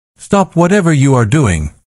Stop whatever you are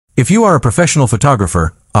doing. If you are a professional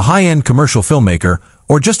photographer, a high-end commercial filmmaker,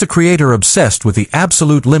 or just a creator obsessed with the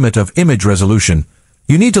absolute limit of image resolution,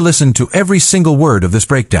 you need to listen to every single word of this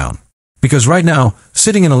breakdown. Because right now,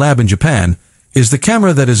 sitting in a lab in Japan, is the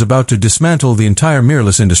camera that is about to dismantle the entire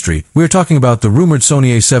mirrorless industry. We are talking about the rumored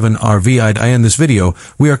Sony A7R VI LEAKED. In this video,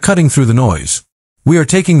 we are cutting through the noise. We are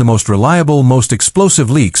taking the most reliable, most explosive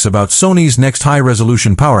leaks about Sony's next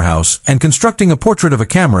high-resolution powerhouse and constructing a portrait of a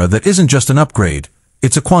camera that isn't just an upgrade,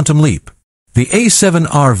 it's a quantum leap. The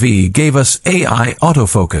A7R V gave us AI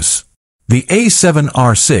autofocus. The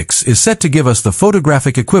A7R VI is set to give us the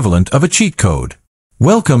photographic equivalent of a cheat code.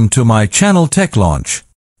 Welcome to my channel Tech Launch.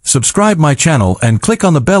 Subscribe my channel and click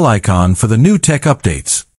on the bell icon for the new tech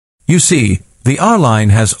updates. You see, the R line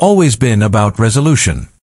has always been about resolution.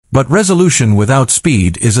 But resolution without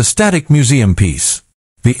speed is a static museum piece.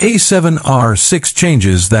 The A7R VI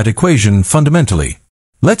changes that equation fundamentally.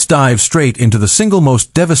 Let's dive straight into the single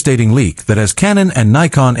most devastating leak that has Canon and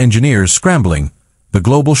Nikon engineers scrambling, the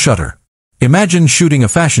global shutter. Imagine shooting a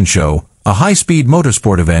fashion show, a high-speed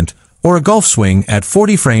motorsport event, or a golf swing at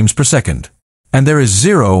 40 frames per second. And there is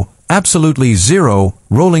zero, absolutely zero,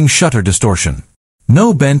 rolling shutter distortion.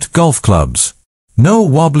 No bent golf clubs. No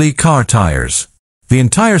wobbly car tires. The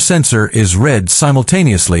entire sensor is read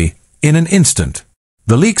simultaneously, in an instant.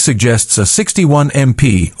 The leak suggests a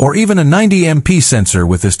 61MP or even a 90MP sensor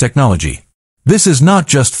with this technology. This is not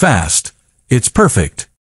just fast, it's perfect.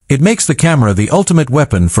 It makes the camera the ultimate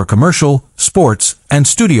weapon for commercial, sports, and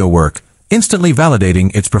studio work, instantly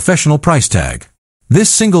validating its professional price tag. This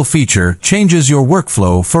single feature changes your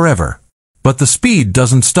workflow forever. But the speed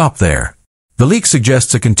doesn't stop there. The leak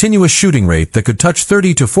suggests a continuous shooting rate that could touch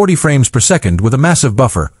 30 to 40 frames per second with a massive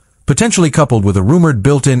buffer, potentially coupled with a rumored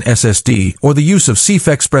built-in SSD or the use of CF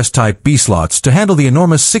Express Type B slots to handle the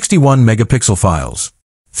enormous 61 megapixel files.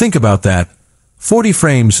 Think about that. 40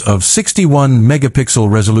 frames of 61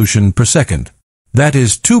 megapixel resolution per second. That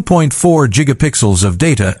is 2.4 gigapixels of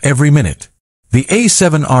data every minute. The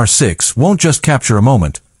A7R VI won't just capture a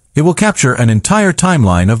moment, it will capture an entire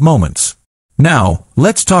timeline of moments. Now,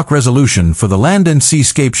 let's talk resolution for the land and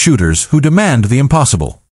seascape shooters who demand the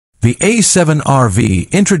impossible. The A7R V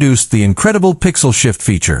introduced the incredible pixel shift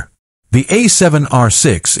feature. The A7R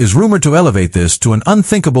VI is rumored to elevate this to an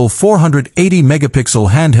unthinkable 480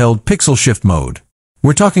 megapixel handheld pixel shift mode.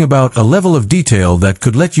 We're talking about a level of detail that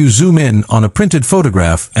could let you zoom in on a printed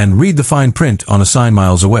photograph and read the fine print on a sign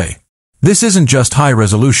miles away. This isn't just high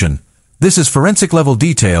resolution, this is forensic level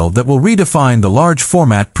detail that will redefine the large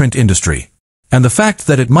format print industry. And the fact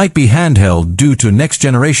that it might be handheld due to next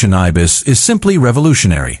generation IBIS is simply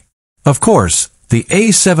revolutionary. Of course, the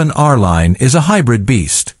A7R line is a hybrid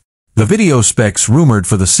beast. The video specs rumored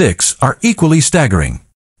for the 6 are equally staggering.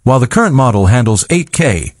 While the current model handles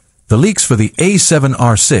 8K, the leaks for the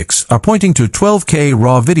A7R VI are pointing to 12K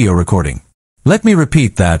RAW video recording. Let me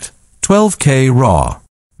repeat that, 12K RAW.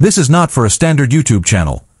 This is not for a standard YouTube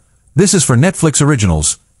channel. This is for Netflix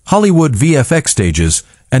originals, Hollywood VFX stages,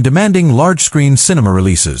 and demanding large-screen cinema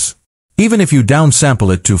releases. Even if you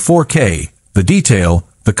downsample it to 4K, the detail,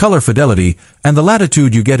 the color fidelity, and the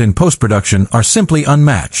latitude you get in post-production are simply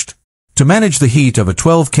unmatched. To manage the heat of a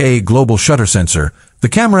 12K global shutter sensor, the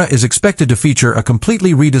camera is expected to feature a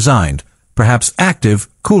completely redesigned, perhaps active,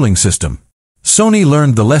 cooling system. Sony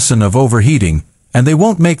learned the lesson of overheating, and they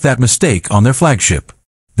won't make that mistake on their flagship.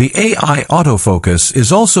 The AI autofocus is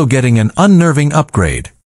also getting an unnerving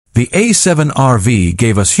upgrade. The A7R V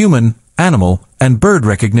gave us human, animal, and bird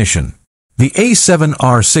recognition. The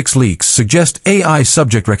A7R VI leaks suggest AI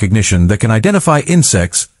subject recognition that can identify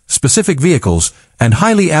insects, specific vehicles, and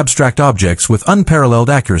highly abstract objects with unparalleled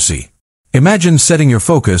accuracy. Imagine setting your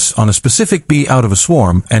focus on a specific bee out of a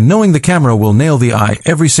swarm and knowing the camera will nail the eye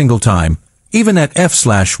every single time, even at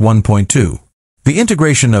f/1.2. The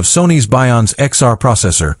integration of Sony's Bionz XR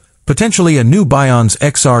processor, potentially a new Bionz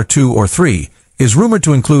XR2 or 3, is rumored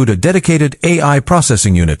to include a dedicated AI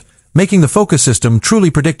processing unit, making the focus system truly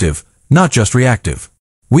predictive, not just reactive.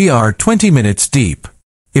 We are 20 minutes deep.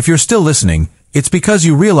 If you're still listening, it's because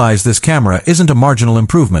you realize this camera isn't a marginal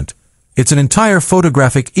improvement. It's an entire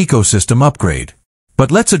photographic ecosystem upgrade. But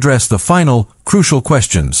let's address the final, crucial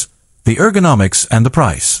questions: the ergonomics and the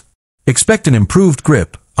price. Expect an improved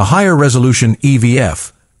grip, a higher resolution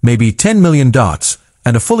EVF, maybe 10 million dots,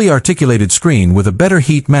 and a fully articulated screen with a better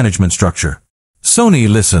heat management structure. Sony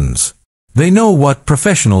listens. They know what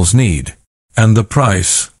professionals need. And the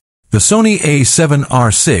price. The Sony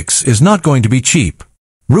A7R VI is not going to be cheap.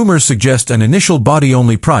 Rumors suggest an initial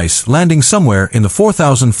body-only price landing somewhere in the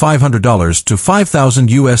 $4,500 to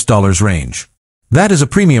 $5,000 range. That is a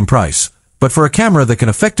premium price, But for a camera that can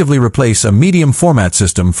effectively replace a medium format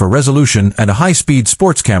system for resolution and a high-speed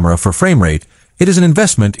sports camera for frame rate, it is an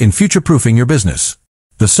investment in future-proofing your business.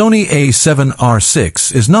 The Sony A7R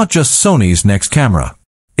VI is not just Sony's next camera.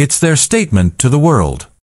 It's their statement to the world.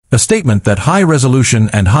 A statement that high resolution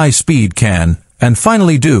and high speed can, and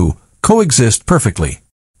finally do, coexist perfectly.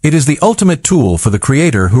 It is the ultimate tool for the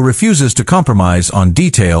creator who refuses to compromise on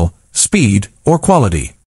detail, speed, or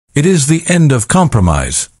quality. It is the end of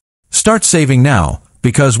compromise. Start saving now,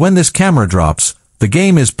 because when this camera drops, the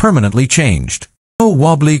game is permanently changed. No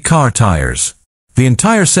wobbly car tires. The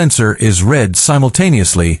entire sensor is read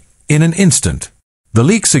simultaneously, in an instant. The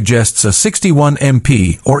leak suggests a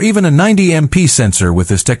 61MP or even a 90MP sensor with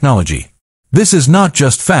this technology. This is not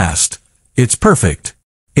just fast, it's perfect.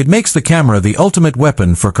 It makes the camera the ultimate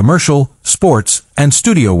weapon for commercial, sports, and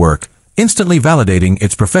studio work, instantly validating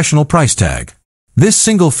its professional price tag. This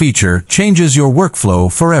single feature changes your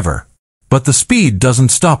workflow forever. But the speed doesn't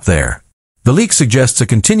stop there. The leak suggests a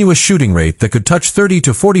continuous shooting rate that could touch 30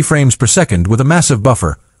 to 40 frames per second with a massive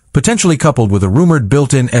buffer, potentially coupled with a rumored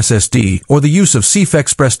built-in SSD or the use of CF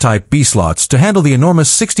Express Type B slots to handle the enormous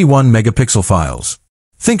 61 megapixel files.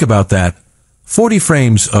 Think about that. 40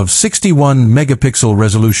 frames of 61 megapixel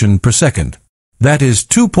resolution per second. That is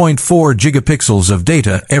 2.4 gigapixels of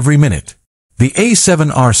data every minute. The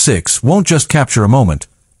A7R VI won't just capture a moment,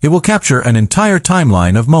 it will capture an entire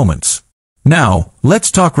timeline of moments. Now,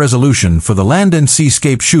 let's talk resolution for the land and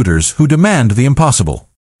seascape shooters who demand the impossible.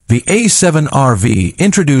 The A7R V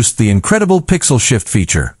introduced the incredible pixel shift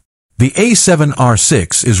feature. The A7R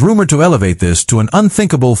VI is rumored to elevate this to an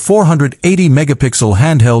unthinkable 480 megapixel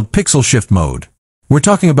handheld pixel shift mode. We're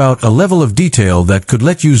talking about a level of detail that could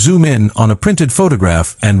let you zoom in on a printed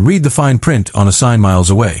photograph and read the fine print on a sign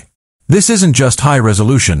miles away. This isn't just high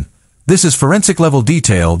resolution. This is forensic level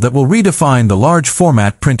detail that will redefine the large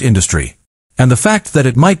format print industry. And the fact that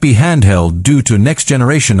it might be handheld due to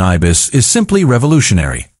next-generation IBIS is simply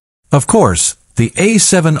revolutionary. Of course, the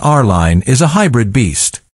A7R line is a hybrid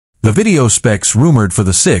beast. The video specs rumored for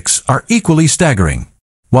the 6 are equally staggering.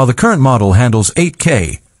 While the current model handles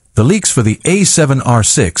 8K, the leaks for the A7R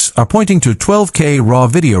VI are pointing to 12K RAW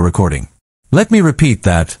video recording. Let me repeat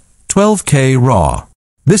that, 12K RAW.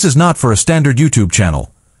 This is not for a standard YouTube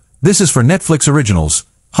channel. This is for Netflix originals,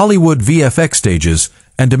 Hollywood VFX stages,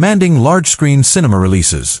 and demanding large-screen cinema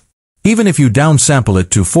releases. Even if you downsample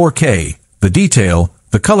it to 4K, the detail,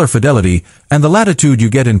 the color fidelity, and the latitude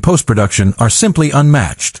you get in post-production are simply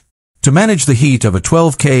unmatched. To manage the heat of a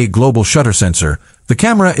 12K global shutter sensor, the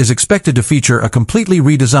camera is expected to feature a completely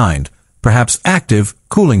redesigned, perhaps active,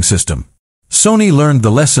 cooling system. Sony learned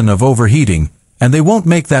the lesson of overheating, and they won't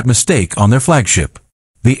make that mistake on their flagship.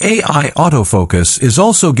 The AI autofocus is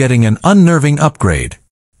also getting an unnerving upgrade.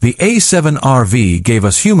 The A7R V gave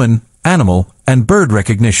us human, animal, and bird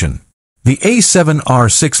recognition. The A7R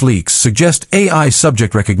VI leaks suggest AI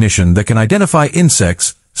subject recognition that can identify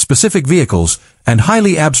insects, specific vehicles, and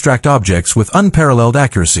highly abstract objects with unparalleled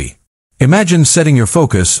accuracy. Imagine setting your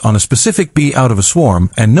focus on a specific bee out of a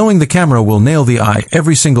swarm and knowing the camera will nail the eye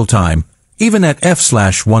every single time, even at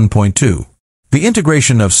f/1.2. The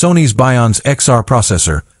integration of Sony's Bionz XR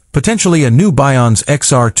processor, potentially a new Bionz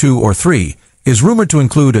XR2 or 3, is rumored to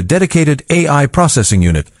include a dedicated AI processing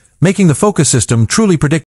unit, making the focus system truly predictable.